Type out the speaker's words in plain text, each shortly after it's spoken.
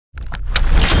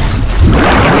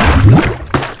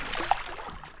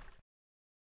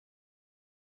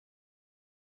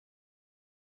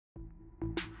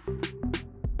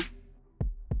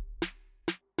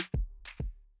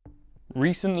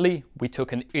Recently, we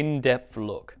took an in-depth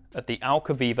look at the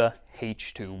Alkaviva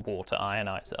H2 water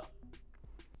ionizer.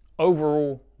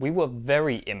 Overall, we were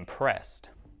very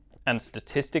impressed, and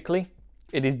statistically,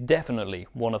 it is definitely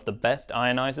one of the best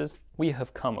ionizers we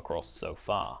have come across so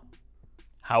far.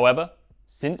 However,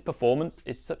 since performance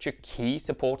is such a key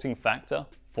supporting factor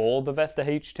for the Vesta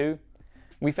H2,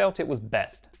 we felt it was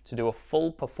best to do a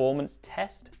full performance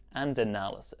test and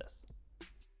analysis.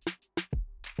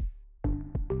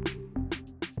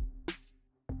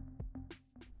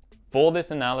 For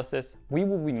this analysis, we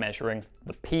will be measuring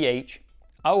the pH,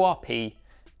 ORP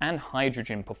and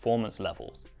hydrogen performance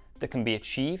levels that can be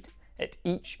achieved at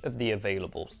each of the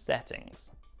available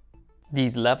settings.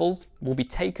 These levels will be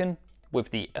taken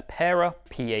with the Apera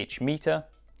pH meter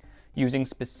using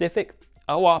specific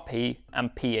ORP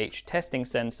and pH testing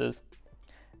sensors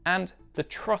and the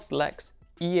Trustlex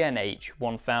ENH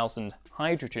 1000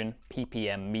 hydrogen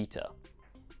ppm meter,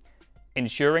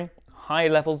 ensuring high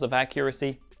levels of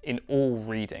accuracy in all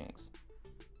readings.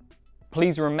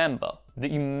 Please remember that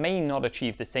you may not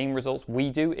achieve the same results we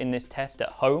do in this test at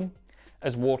home,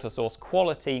 as water source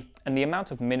quality and the amount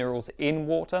of minerals in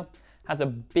water has a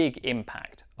big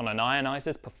impact on an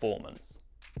ionizer's performance.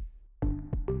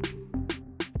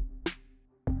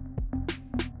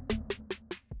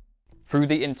 Through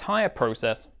the entire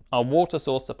process, our water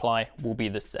source supply will be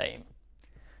the same,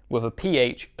 with a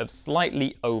pH of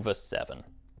slightly over 7,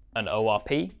 an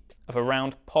ORP of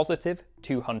around positive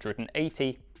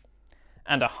 280,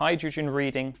 and a hydrogen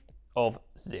reading of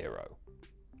 0.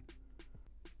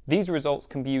 These results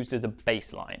can be used as a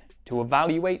baseline to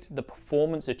evaluate the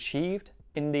performance achieved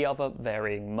in the other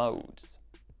varying modes.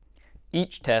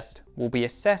 Each test will be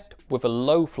assessed with a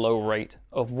low flow rate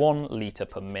of 1 litre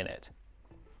per minute.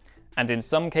 And in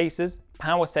some cases,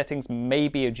 power settings may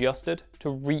be adjusted to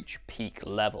reach peak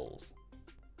levels.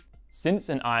 Since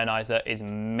an ionizer is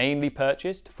mainly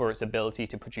purchased for its ability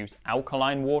to produce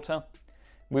alkaline water,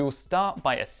 we will start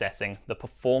by assessing the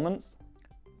performance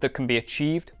that can be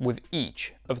achieved with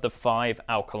each of the 5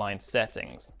 alkaline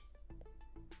settings.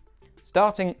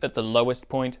 Starting at the lowest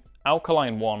point,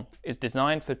 Alkaline 1 is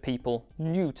designed for people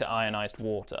new to ionized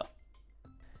water,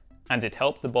 and it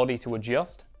helps the body to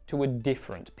adjust to a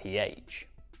different pH.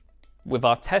 With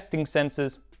our testing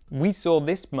sensors, we saw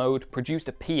this mode produced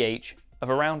a pH of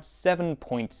around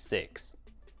 7.6.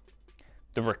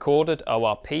 The recorded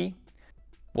ORP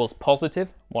was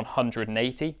positive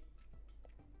 180,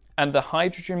 and the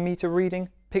hydrogen meter reading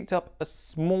picked up a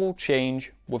small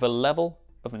change with a level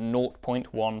of 0.1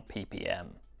 ppm.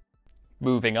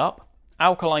 Moving up,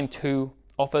 Alkaline 2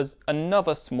 offers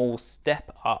another small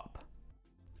step up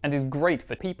and is great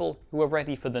for people who are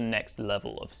ready for the next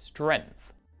level of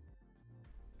strength.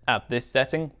 At this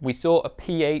setting, we saw a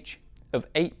pH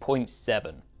of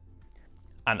 8.7,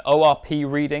 an ORP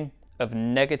reading of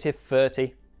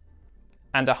 -30,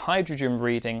 and a hydrogen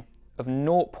reading of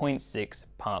 0.6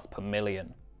 parts per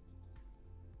million.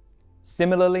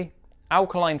 Similarly,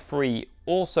 Alkaline 3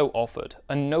 also offered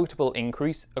a notable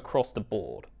increase across the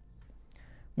board,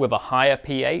 with a higher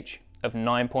pH of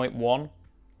 9.1,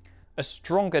 a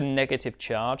stronger negative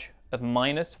charge of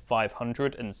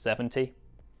 -570,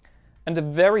 and a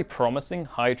very promising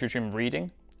hydrogen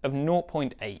reading of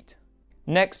 0.8.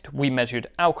 Next, we measured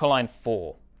Alkaline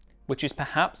 4, which is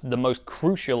perhaps the most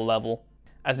crucial level,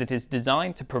 as it is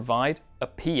designed to provide a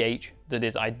pH that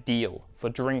is ideal for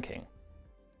drinking.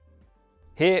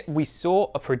 Here we saw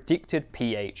a predicted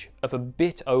pH of a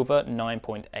bit over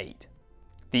 9.8,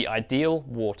 the ideal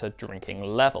water drinking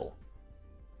level.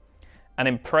 An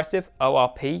impressive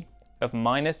ORP of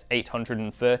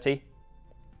 -830,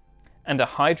 and a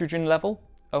hydrogen level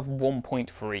of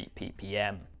 1.3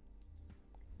 ppm.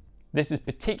 This is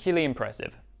particularly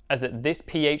impressive, as at this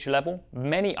pH level,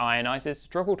 many ionizers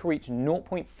struggle to reach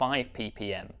 0.5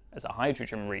 ppm as a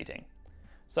hydrogen reading.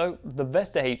 So the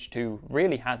Vesta H2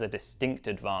 really has a distinct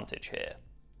advantage here.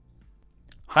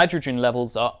 Hydrogen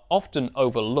levels are often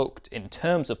overlooked in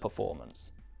terms of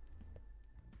performance,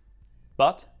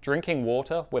 but drinking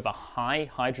water with a high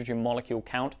hydrogen molecule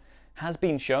count has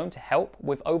been shown to help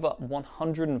with over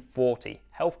 140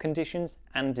 health conditions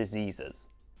and diseases.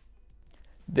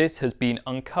 This has been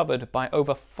uncovered by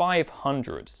over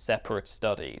 500 separate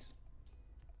studies,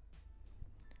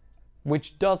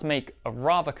 which does make a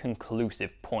rather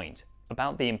conclusive point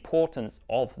about the importance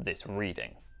of this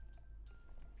reading.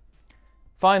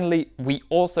 Finally, we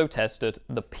also tested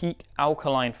the peak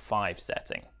Alkaline 5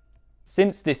 setting.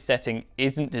 Since this setting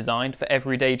isn't designed for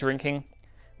everyday drinking,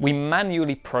 we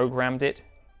manually programmed it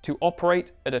to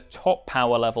operate at a top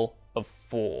power level of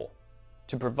 4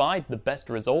 to provide the best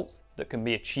results that can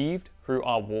be achieved through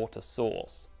our water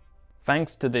source.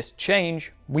 Thanks to this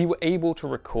change, we were able to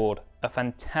record a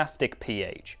fantastic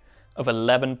pH of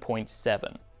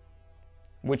 11.7,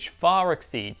 which far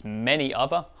exceeds many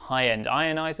other high-end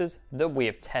ionizers that we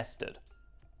have tested.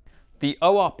 The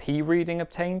ORP reading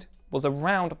obtained was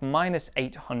around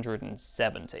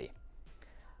 -870,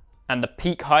 and the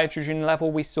peak hydrogen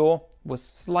level we saw was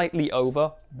slightly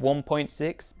over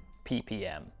 1.6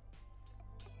 ppm.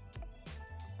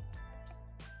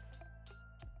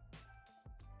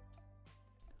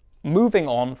 Moving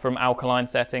on from alkaline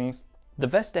settings, the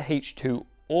Vesta H2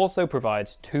 also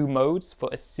provides two modes for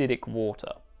acidic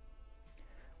water.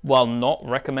 While not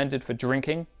recommended for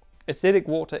drinking, acidic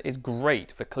water is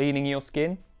great for cleaning your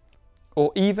skin,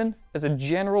 or even as a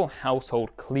general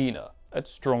household cleaner at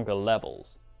stronger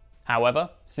levels. However,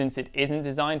 since it isn't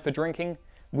designed for drinking,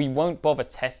 we won't bother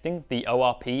testing the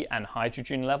ORP and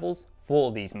hydrogen levels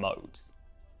for these modes.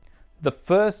 The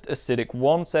first acidic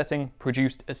 1 setting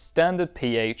produced a standard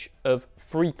pH of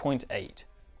 3.8,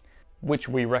 which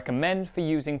we recommend for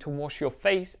using to wash your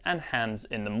face and hands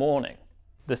in the morning.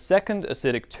 The second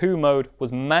acidic 2 mode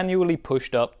was manually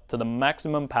pushed up to the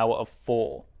maximum power of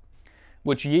 4,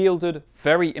 which yielded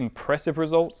very impressive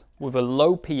results with a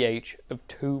low pH of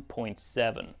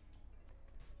 2.7.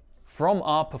 From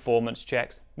our performance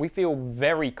checks, we feel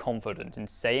very confident in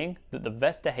saying that the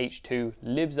Vesta H2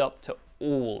 lives up to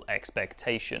all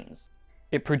expectations.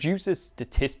 It produces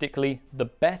statistically the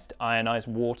best ionized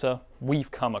water we've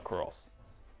come across,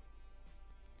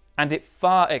 and it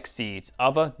far exceeds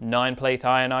other 9-plate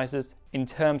ionizers in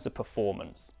terms of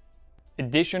performance.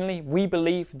 Additionally, we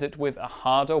believe that with a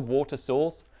harder water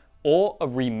source or a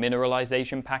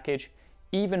remineralization package,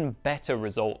 even better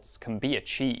results can be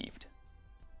achieved,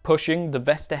 pushing the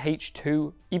Vesta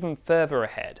H2 even further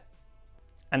ahead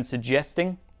and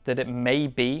suggesting that it may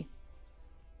be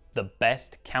the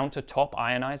best countertop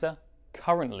ionizer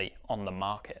currently on the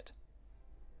market.